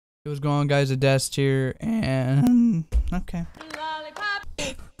What's going on, guys? Adest here, and okay. God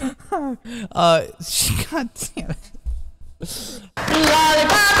damn it.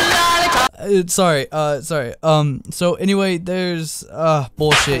 Sorry. So anyway, there's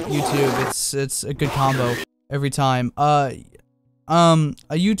bullshit YouTube. It's a good combo every time. A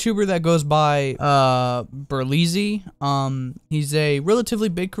YouTuber that goes by Berleezy. He's a relatively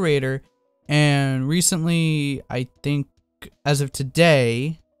big creator, and recently, I think as of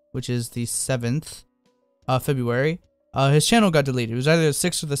today, which is the 7th February, his channel got deleted. It was either the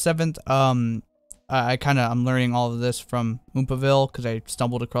 6th or the 7th. I'm learning all of this from Oompaville because I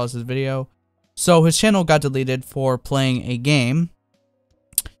stumbled across his video. So his channel got deleted for playing a game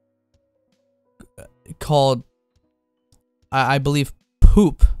called, I believe,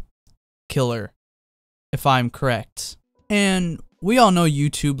 Poop Killer, if I'm correct. And we all know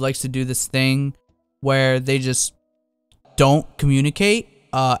YouTube likes to do this thing where they just don't communicate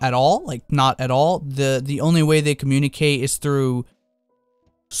at all, like not at all. The only way they communicate is through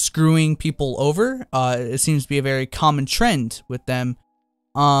screwing people over. It seems to be a very common trend with them.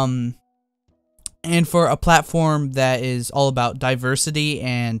 And for a platform that is all about diversity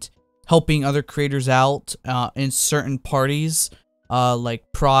and helping other creators out in certain parties,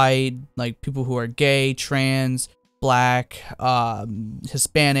 like Pride, like people who are gay, trans, black,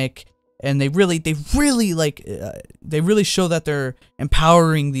 Hispanic, and they really show that they're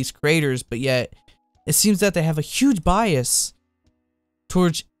empowering these creators, but yet it seems that they have a huge bias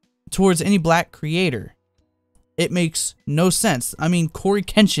towards any black creator. It makes no sense. I mean, Corey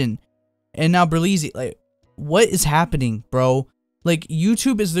Kenshin and now Berleezy, like, what is happening, bro? Like,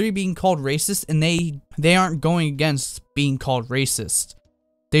 YouTube is literally being called racist, and they aren't going against being called racist.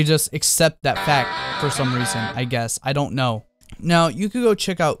 They just accept that fact for some reason, I guess. I don't know. Now, you could go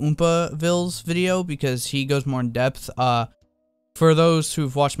check out Oompaville's video because he goes more in depth. For those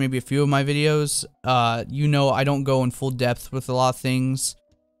who've watched maybe a few of my videos, you know I don't go in full depth with a lot of things.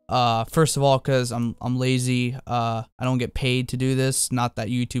 First of all, because I'm lazy. I don't get paid to do this. Not that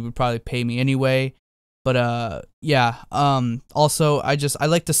YouTube would probably pay me anyway. But yeah. Also, I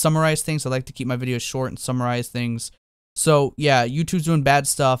like to summarize things. I like to keep my videos short and summarize things. So yeah, YouTube's doing bad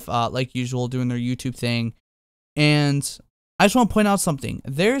stuff, like usual, doing their YouTube thing. And I just want to point out something.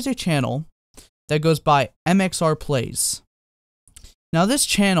 There's a channel that goes by MXR Plays. Now, this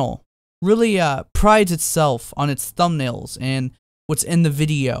channel really prides itself on its thumbnails and what's in the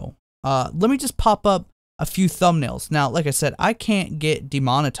video. Let me just pop up a few thumbnails. Now, like I said, I can't get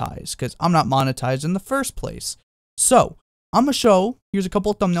demonetized because I'm not monetized in the first place. So, I'm going to show, here's a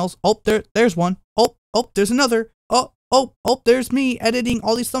couple of thumbnails. Oh, there's one. Oh, there's another. Oh, there's me editing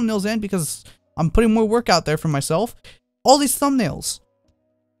all these thumbnails in because I'm putting more work out there for myself. All these thumbnails.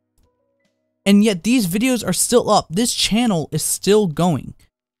 And yet these videos are still up. This channel is still going.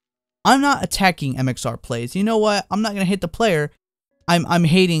 I'm not attacking MXR Plays. You know what? I'm not going to hate the player. I'm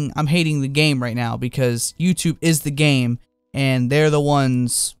hating the game right now because YouTube is the game and they're the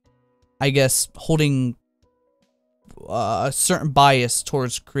ones, I guess, holding a certain bias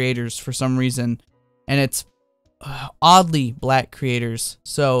towards creators for some reason, and it's oddly black creators.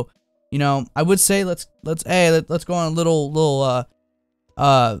 So, you know, I would say let's go on a little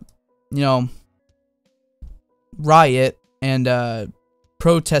you know, riot and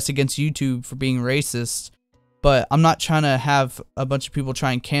protest against YouTube for being racist. But I'm not trying to have a bunch of people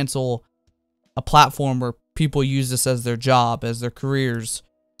try and cancel a platform where people use this as their job, as their careers.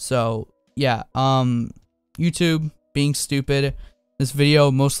 So yeah, YouTube being stupid. This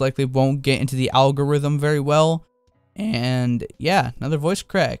video most likely won't get into the algorithm very well. And yeah, another voice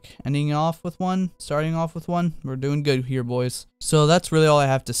crack. Ending off with one, starting off with one. We're doing good here, boys. So that's really all I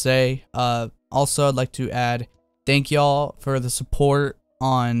have to say. Also, I'd like to add, thank y'all for the support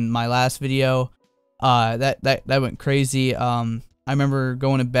on my last video. That went crazy. I remember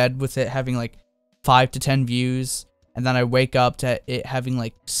going to bed with it having like 5 to 10 views, and then I wake up to it having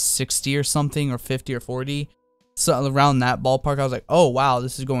like 60 or something, or 50 or 40. So around that ballpark, I was like, oh wow,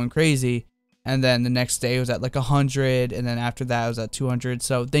 this is going crazy. And then the next day it was at like 100, and then after that it was at 200.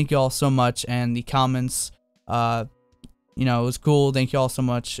 So thank you all so much, and the comments, you know, it was cool. Thank you all so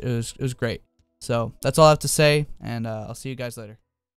much. It was great. So that's all I have to say, and I'll see you guys later.